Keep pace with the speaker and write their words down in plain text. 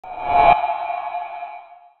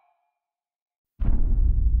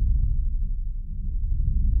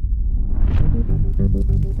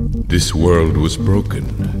This world was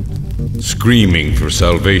broken, screaming for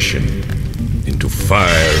salvation. Into fire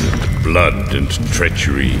and blood and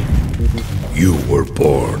treachery, you were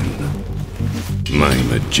born, my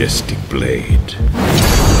majestic blade.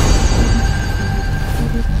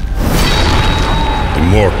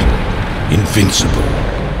 Immortal, invincible,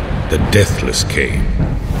 the deathless came,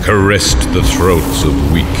 caressed the throats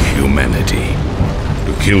of weak humanity.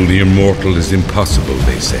 To kill the immortal is impossible,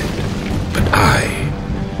 they said, but I,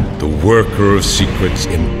 the worker of secrets,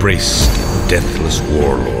 embraced a deathless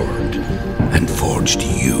warlord and forged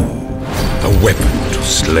you, a weapon to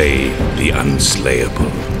slay the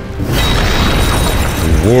unslayable.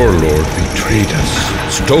 The warlord betrayed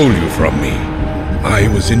us, stole you from me. I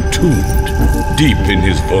was entombed, deep in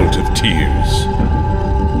his vault of tears.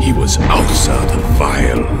 He was Ausa the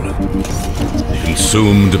Vile.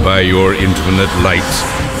 Consumed by your infinite light,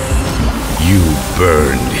 you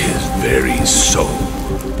burned his very soul.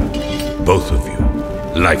 Both of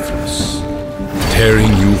you, lifeless,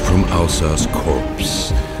 tearing you from Ausa's corpse.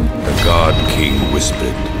 The God King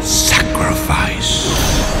whispered, "Sacrifice."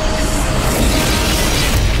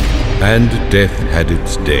 And death had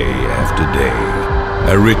its day after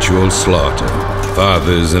day, a ritual slaughter,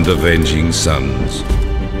 fathers and avenging sons,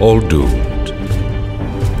 all doomed.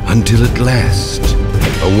 Until at last,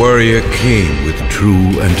 a warrior came with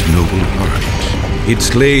true and noble heart. He'd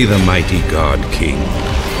slay the mighty God King,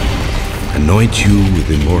 anoint you with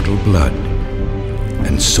immortal blood,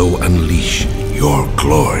 and so unleash your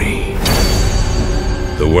glory.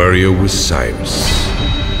 The warrior was Cyrus.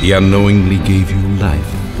 He unknowingly gave you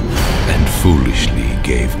life, and foolishly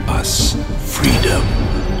gave us freedom.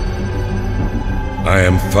 I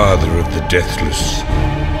am father of the deathless,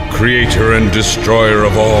 creator and destroyer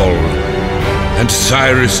of all, and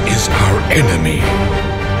Cyrus is our enemy.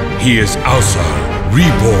 He is Ausa,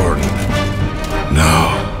 reborn.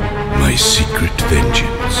 Now, my secret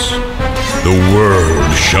vengeance. The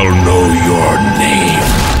world shall know your name.